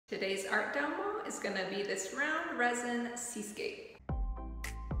Today's art demo is going to be this round resin seascape.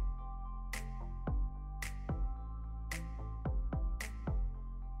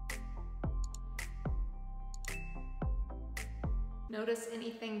 Notice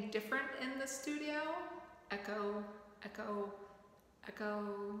anything different in the studio? Echo, echo,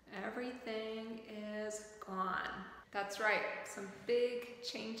 echo. Everything is gone. That's right, some big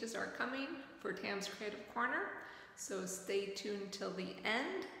changes are coming for Tams Creative Corner. So stay tuned till the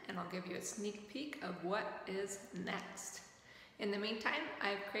end and I'll give you a sneak peek of what is next. In the meantime,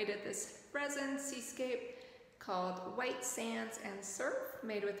 I've created this resin seascape called White Sands and Surf,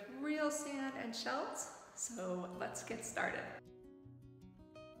 made with real sand and shells. So let's get started.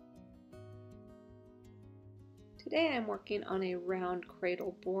 Today I'm working on a round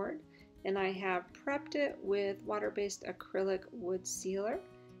cradle board and I have prepped it with water-based acrylic wood sealer.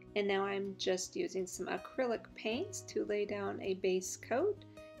 And now I'm just using some acrylic paints to lay down a base coat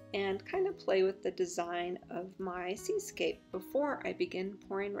and kind of play with the design of my seascape before I begin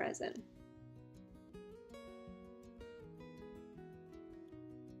pouring resin.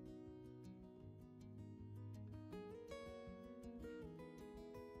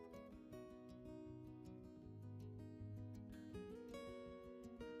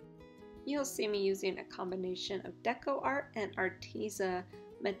 You'll see me using a combination of Deco Art and Arteza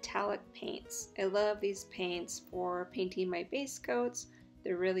Metallic paints. I love these paints for painting my base coats.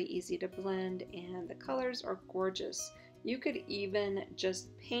 They're really easy to blend and the colors are gorgeous. You could even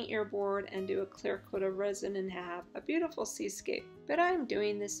just paint your board and do a clear coat of resin and have a beautiful seascape. But I'm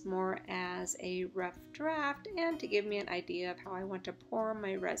doing this more as a rough draft and to give me an idea of how I want to pour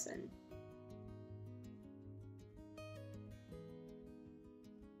my resin.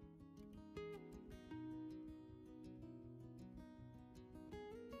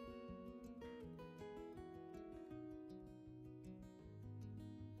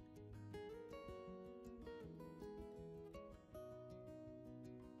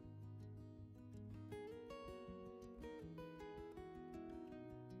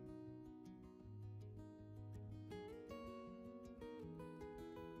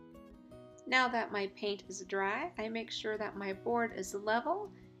 Now that my paint is dry, I make sure that my board is level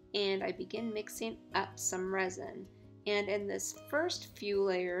and I begin mixing up some resin. And in this first few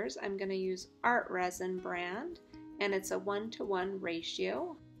layers, I'm going to use Art Resin brand, and it's a 1-to-1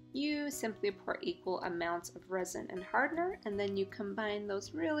 ratio. You simply pour equal amounts of resin and hardener, and then you combine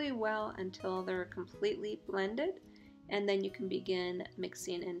those really well until they're completely blended. And then you can begin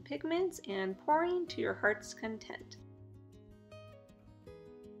mixing in pigments and pouring to your heart's content.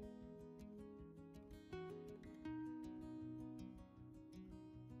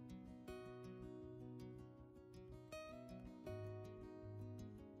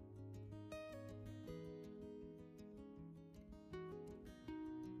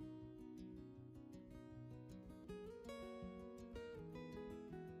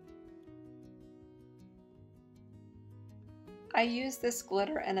 I used this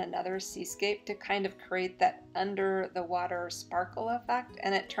glitter in another seascape to kind of create that under the water sparkle effect,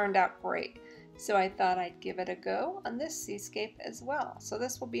 and it turned out great. So I thought I'd give it a go on this seascape as well. So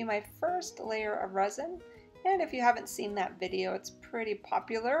this will be my first layer of resin, and if you haven't seen that video, it's pretty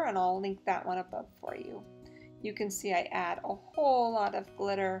popular and I'll link that one above for you. You can see I add a whole lot of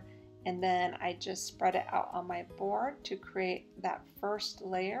glitter and then I just spread it out on my board to create that first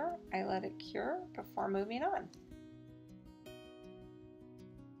layer. I let it cure before moving on.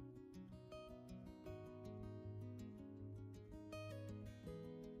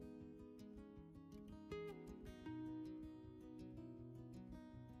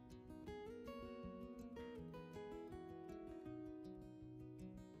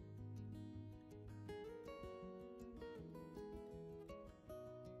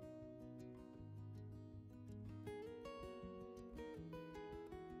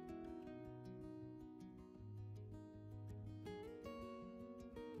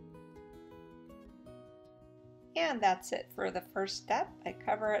 And that's it for the first step. I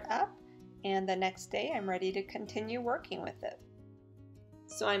cover it up and the next day I'm ready to continue working with it.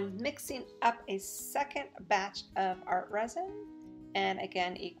 So I'm mixing up a second batch of art resin, and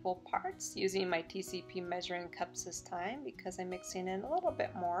again equal parts, using my TCP measuring cups this time because I'm mixing in a little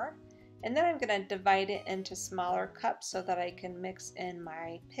bit more. And then I'm going to divide it into smaller cups so that I can mix in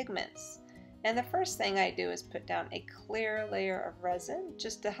my pigments. And the first thing I do is put down a clear layer of resin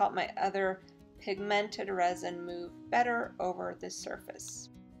just to help my other pigmented resin move better over the surface.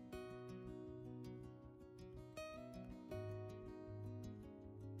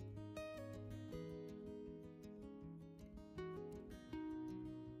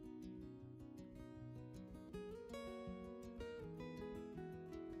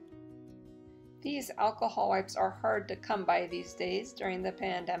 These alcohol wipes are hard to come by these days during the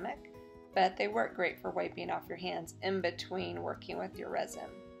pandemic, but they work great for wiping off your hands in between working with your resin.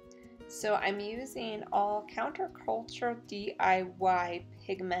 So I'm using all counterculture DIY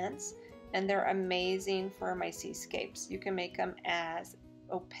pigments, and they're amazing for my seascapes. You can make them as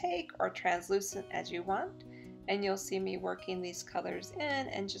opaque or translucent as you want, and you'll see me working these colors in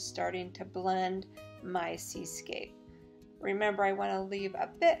and just starting to blend my seascape. Remember, I want to leave a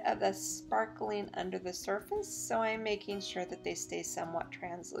bit of the sparkling under the surface, so I'm making sure that they stay somewhat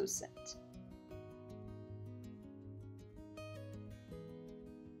translucent.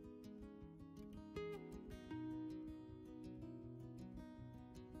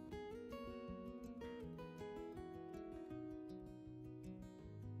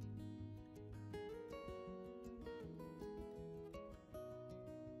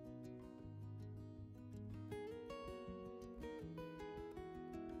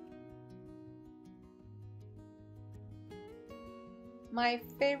 My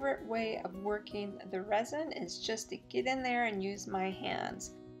favorite way of working the resin is just to get in there and use my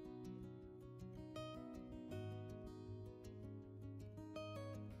hands.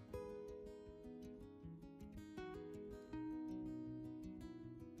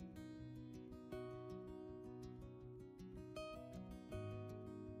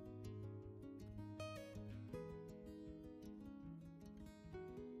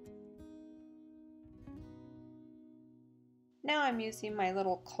 Now I'm using my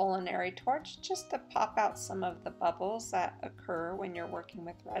little Culinary Torch just to pop out some of the bubbles that occur when you're working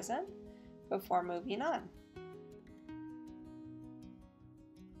with resin before moving on.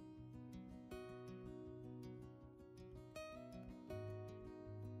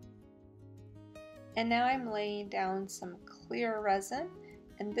 And now I'm laying down some clear resin,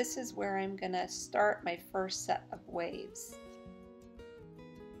 and this is where I'm going to start my first set of waves.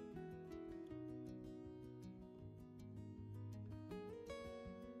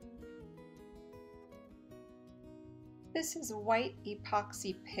 This is white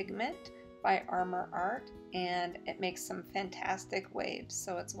epoxy pigment by Armor Art, and it makes some fantastic waves,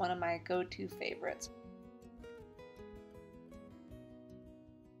 so it's one of my go-to favorites.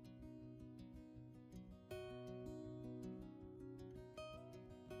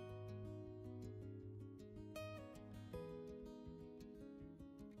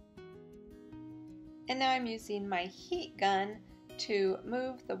 And now I'm using my heat gun to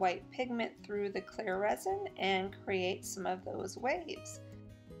move the white pigment through the clear resin and create some of those waves.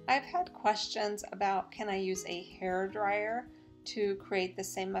 I've had questions about, can I use a hair dryer to create the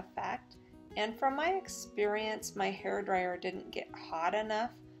same effect? And from my experience, my hair dryer didn't get hot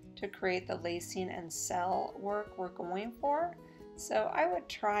enough to create the lacing and cell work we're going for. So I would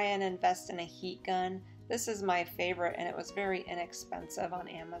try and invest in a heat gun. This is my favorite, and it was very inexpensive on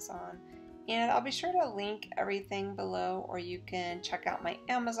Amazon. And I'll be sure to link everything below, or you can check out my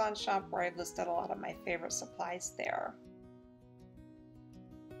Amazon shop where I've listed a lot of my favorite supplies there.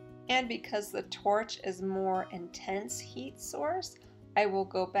 And because the torch is more intense heat source, I will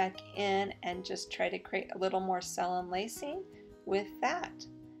go back in and just try to create a little more cell and lacing with that.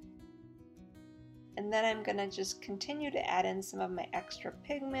 And then I'm going to just continue to add in some of my extra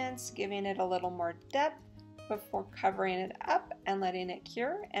pigments, giving it a little more depth before covering it up and letting it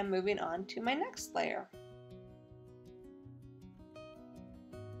cure and moving on to my next layer.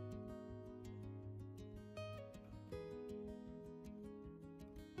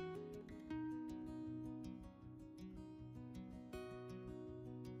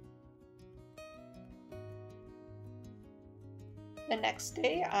 The next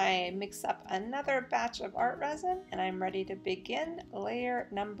day I mix up another batch of art resin and I'm ready to begin layer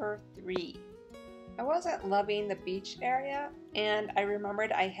number 3. I wasn't loving the beach area, and I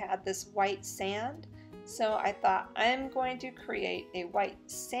remembered I had this white sand, so I thought I'm going to create a white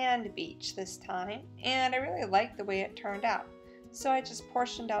sand beach this time, and I really liked the way it turned out. So I just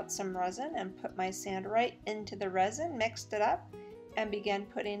portioned out some resin and put my sand right into the resin, mixed it up, and began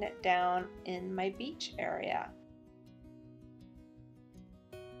putting it down in my beach area.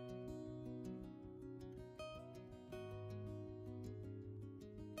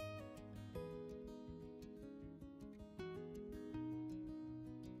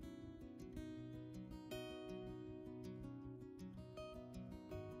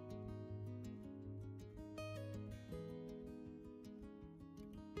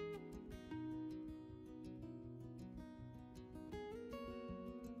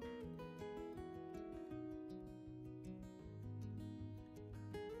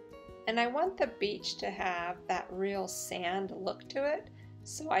 And I want the beach to have that real sand look to it,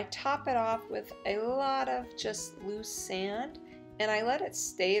 so I top it off with a lot of just loose sand And I let it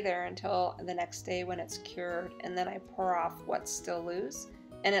stay there until the next day when it's cured, and then I pour off what's still loose,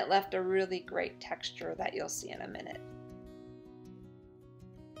 and it left a really great texture that you'll see in a minute.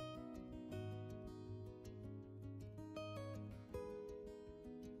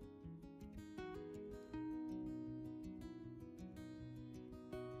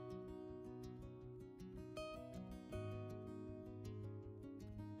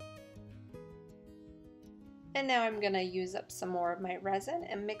 And now I'm going to use up some more of my resin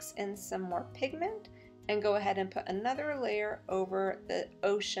and mix in some more pigment and go ahead and put another layer over the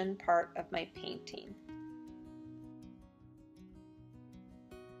ocean part of my painting.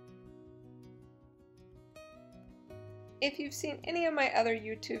 If you've seen any of my other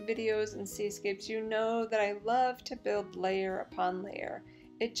YouTube videos and seascapes, you know that I love to build layer upon layer.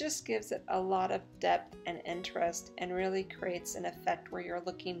 It just gives it a lot of depth and interest and really creates an effect where you're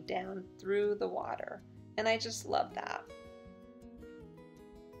looking down through the water. And I just love that.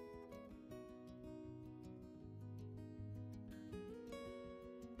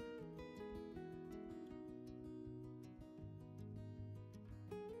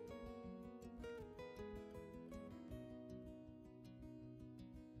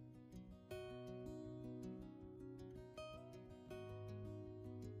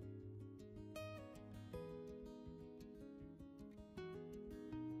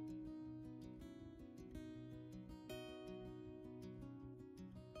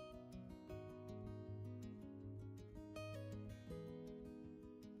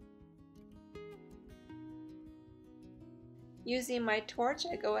 Using my torch,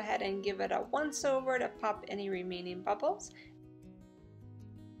 I go ahead and give it a once over to pop any remaining bubbles.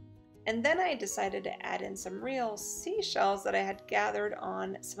 And then I decided to add in some real seashells that I had gathered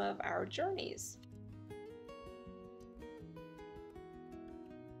on some of our journeys.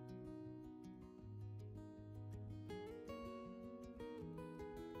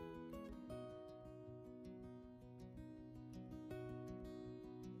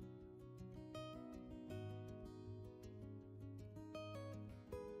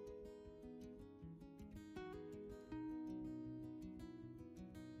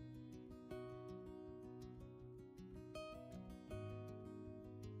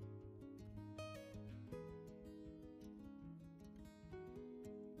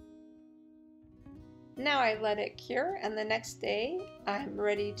 Now I let it cure, and the next day I'm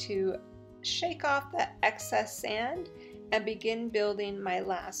ready to shake off the excess sand and begin building my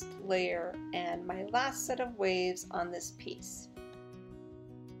last layer and my last set of waves on this piece.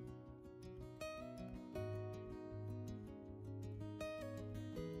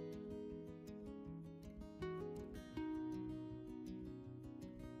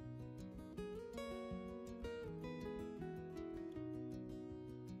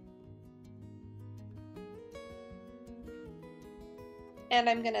 And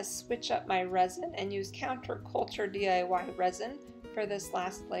I'm going to switch up my resin and use Counterculture DIY resin for this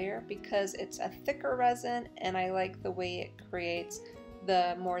last layer because it's a thicker resin and I like the way it creates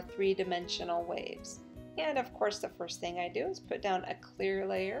the more three-dimensional waves. And of course the first thing I do is put down a clear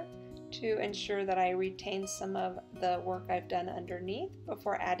layer to ensure that I retain some of the work I've done underneath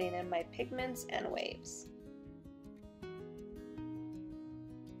before adding in my pigments and waves.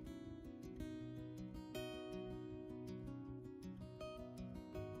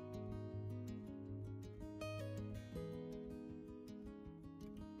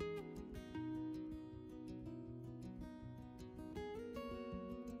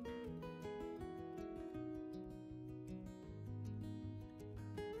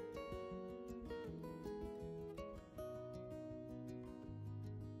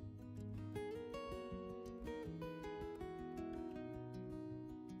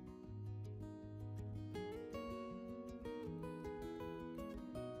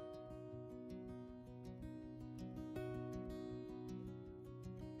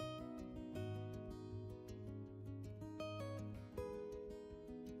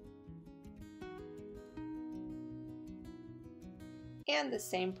 And the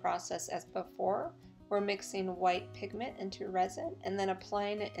same process as before, we're mixing white pigment into resin and then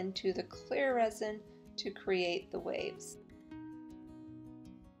applying it into the clear resin to create the waves.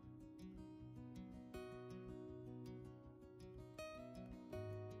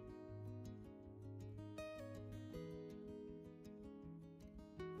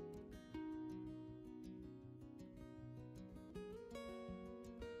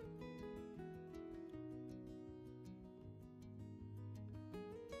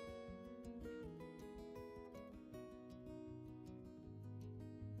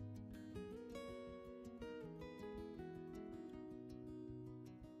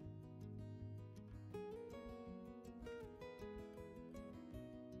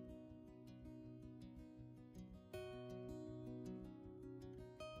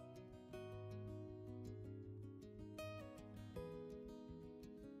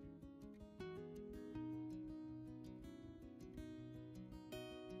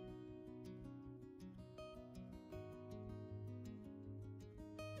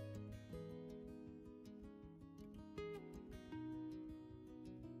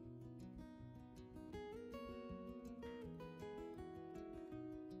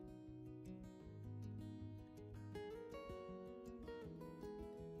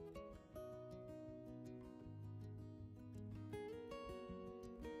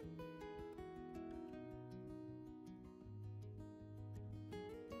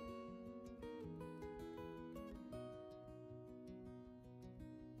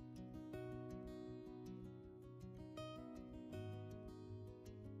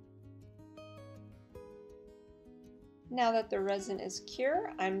 Now that the resin is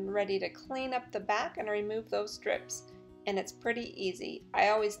cured, I'm ready to clean up the back and remove those strips. And it's pretty easy. I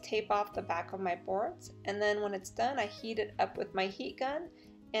always tape off the back of my boards, and then when it's done I heat it up with my heat gun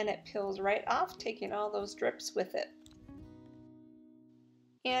and it peels right off, taking all those drips with it.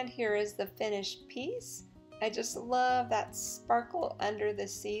 And here is the finished piece. I just love that sparkle under the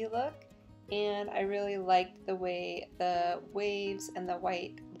sea look, and I really liked the way the waves and the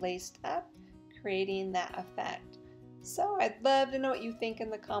white laced up, creating that effect. So I'd love to know what you think in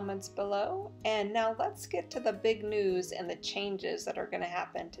the comments below. And now let's get to the big news and the changes that are going to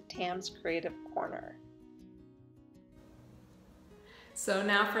happen to Tams Creative Corner. So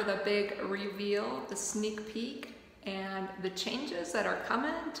now for the big reveal, the sneak peek, and the changes that are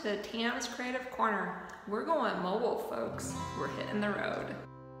coming to Tams Creative Corner. We're going mobile, folks. We're hitting the road.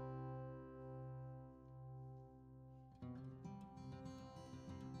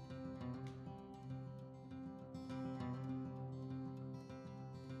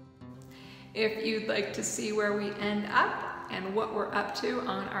 If you'd like to see where we end up and what we're up to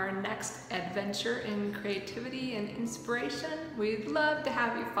on our next adventure in creativity and inspiration, we'd love to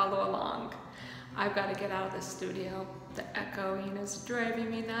have you follow along. I've got to get out of the studio. The echoing is driving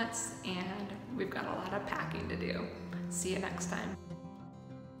me nuts, and we've got a lot of packing to do. See you next time.